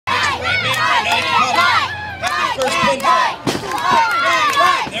First pinfall.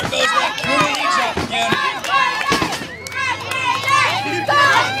 There goes that Cuban knee-chop again.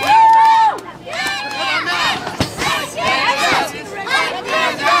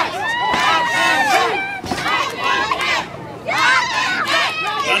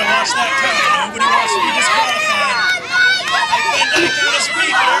 Gotta watch that count. Nobody wants to be disqualified. Ike Van Dyke on his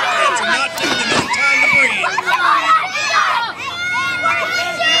feet, but Erik Hanson not giving him any time to breathe.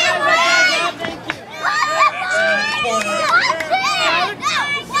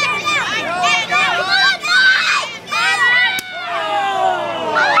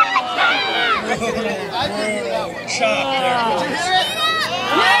 Chop there.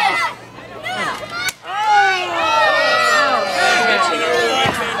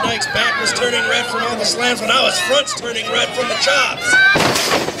 Ike Van Dyke's back was turning red from all the slams, but now his front's turning red from the chops.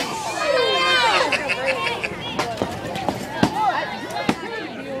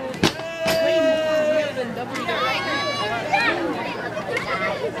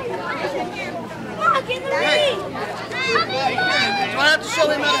 I have to show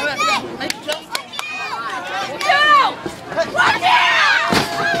him how to jump.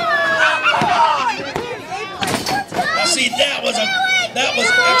 Now see, that was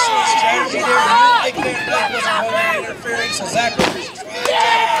excellent strategy there. Ike Van Dyke wasn't holding interference, so Zack tried to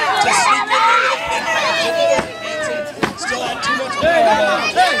sneak in there and Hanson still had too much power.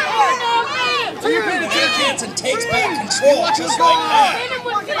 Erik Hanson takes back control just like that.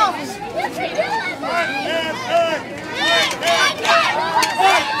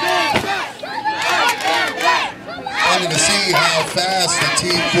 Funny to see how fast the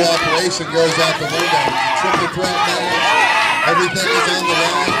team cooperation goes out the window. Triple threat match. Everything is on the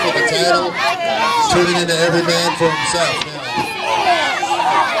line for the title. It's turning into every man for himself now.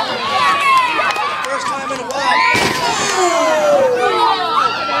 First time in a while.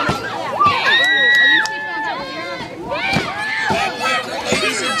 Backbreaker,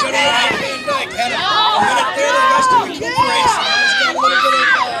 ladies and gentlemen, Ike Van Dyke had a minute there. The rest to recuperate. So now he's got a little bit of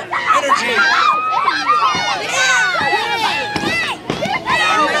energy.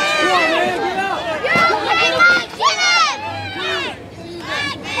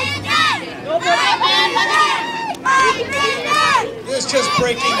 It's just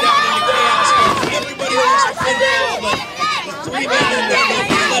breaking down into chaos. Everybody wants to pinfall, but the three men in there will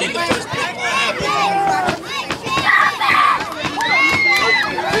be letting the first pinfall happen.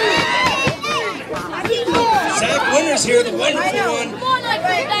 Zack Winters here, the wonderful one,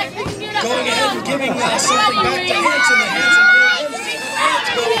 going ahead and giving something back to Hanson. The Hanson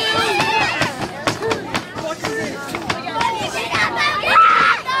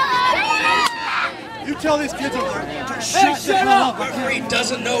You tell these kids to shut the hell up. Referee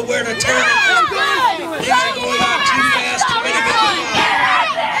doesn't know where to turn. Things are going on too fast, too many minutes.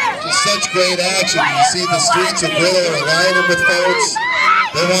 Just such great action. You see the streets of Brilla are lining with folks.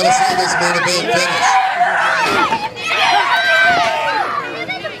 They want to see this main event finish.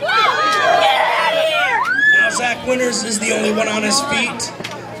 Now Zack Winters is the only one on his feet.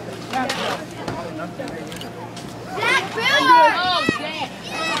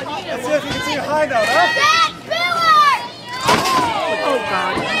 Let's see if you can see a high note, huh? Oh,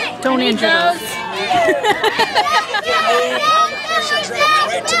 God. Don't injure those. Pressure drops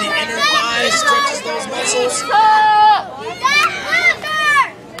right to the inner thigh, stretches those muscles.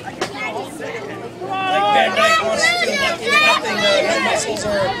 Ike Van Dyke wants to feel lucky that nothing, no muscles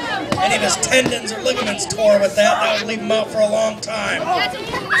or any of his tendons or ligaments tore with that. That would leave him out for a long time.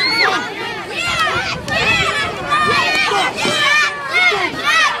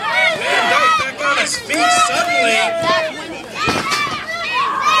 Van Dyke back on his feet suddenly.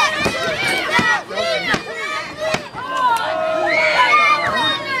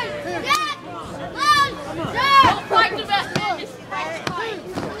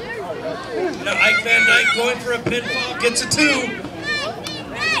 Now Ike Van Dyke going for a pinfall, gets a 2.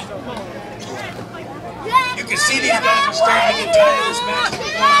 You can see these guys are starting to get tired of this match. It's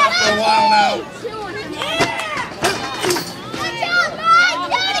been going on for a while now.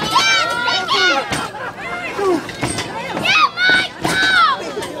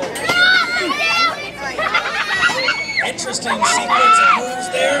 Interesting sequence of moves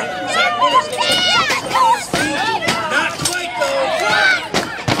there. Zack Winters looks like he's on his feet. Not quite though.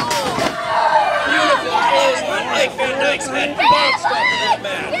 Beautiful close on Ike Van Dyke's head. Bounced off of that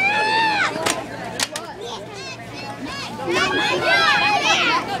mat.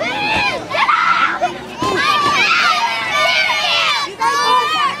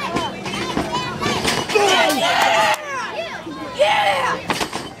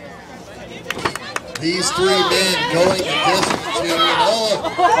 These three men going the distance to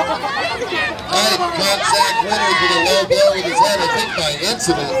caught Zack Winters with a low blow with his head, I think by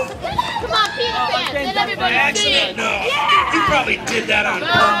incident. Come on, Peter Pan, let everybody see it. No, he probably did that on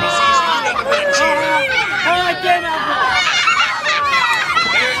purpose. He's nothing but a cheater.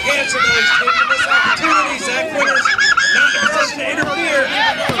 Erik Hanson, though, he's taking this opportunity. Zack Winters not in a position to interfere.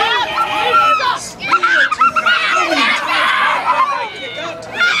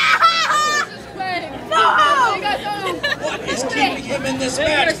 What is keeping him in this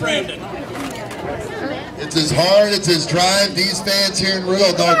match, Brandon? It's his heart, it's his drive. These fans here in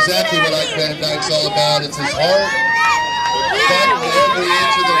Real know exactly what Ike Van Dyke's all about. It's his heart, fighting every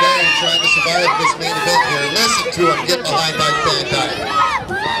inch of the way, trying to survive this main event here. Listen to him get behind Ike Van Dyke.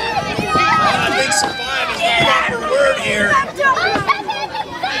 I think survive is the proper word here.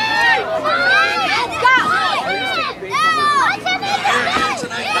 Erik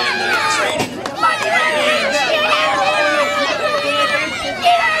Hanson, Ike Van Dyke training.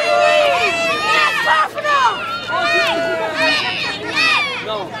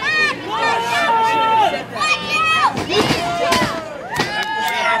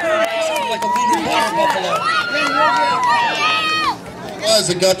 Like a leader water buffalo. Was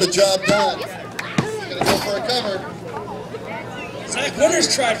and got the job done. Gonna go for a cover. Zack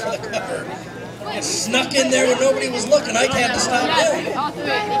Winters tried for the cover. It snuck in there when nobody was looking. Ike had to stop him.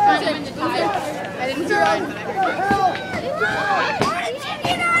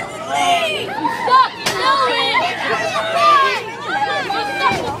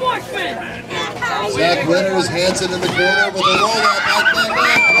 Zack Winters, Hanson in the corner with a rollout. Ike Van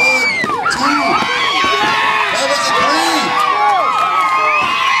Dyke, 1, 2. That was a 3.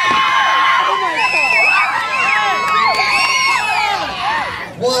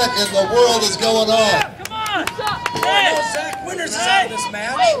 What in the world is going on? Come on! Hey. Zack Winters is out of this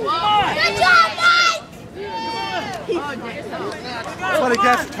match. Good job, Mike! But it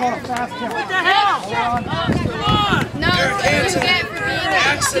gets caught a fast count. What the hell? Come on! No, Erik Hanson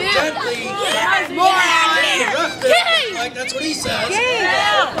accidentally interrupted. Like that's what he says.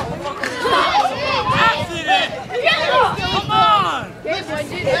 Accident! Come on!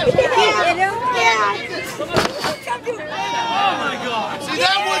 Oh my God! See,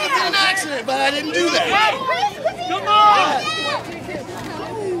 that wouldn't have been an accident, but I didn't do that. Come on!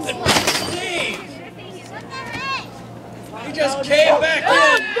 He just came back in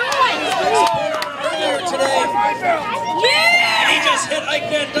earlier today. And he just hit Ike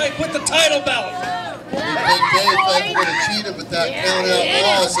Van Dyke with the title belt. Big Dave thought he would have cheated with that count out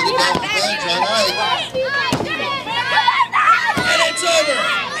loss and he got revenge on Ike. And it's over.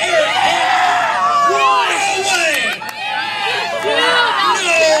 Erik Hanson.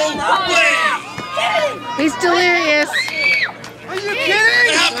 No way. He's delirious. Are you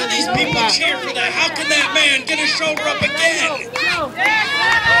kidding? And how can these people cheer for that? How can that man get his shoulder up again?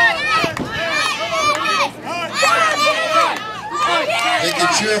 They can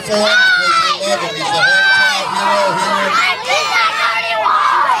cheer for him because they love him. He's the hometown hero here.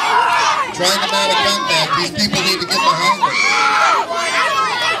 Trying to mount a comeback. These people need to get behind him.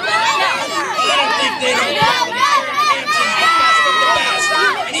 I don't think they know Erik Hanson's the best of the best.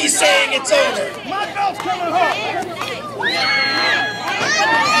 And he's saying it's over. My belt's coming home.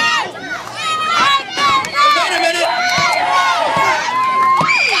 Wait a minute.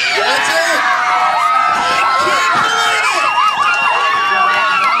 That's it. I can't believe it. Your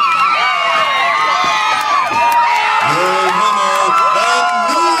winner,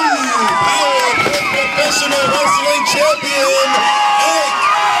 the new Power Professional Wrestling Champion, Ike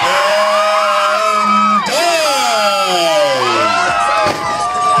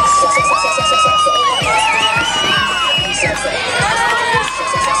Van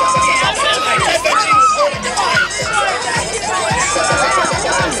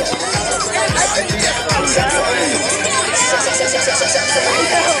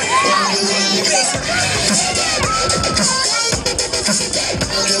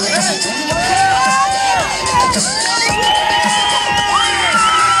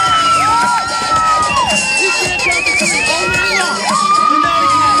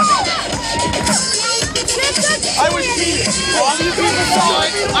I was cheating. All you people saw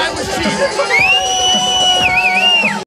it. I was cheating.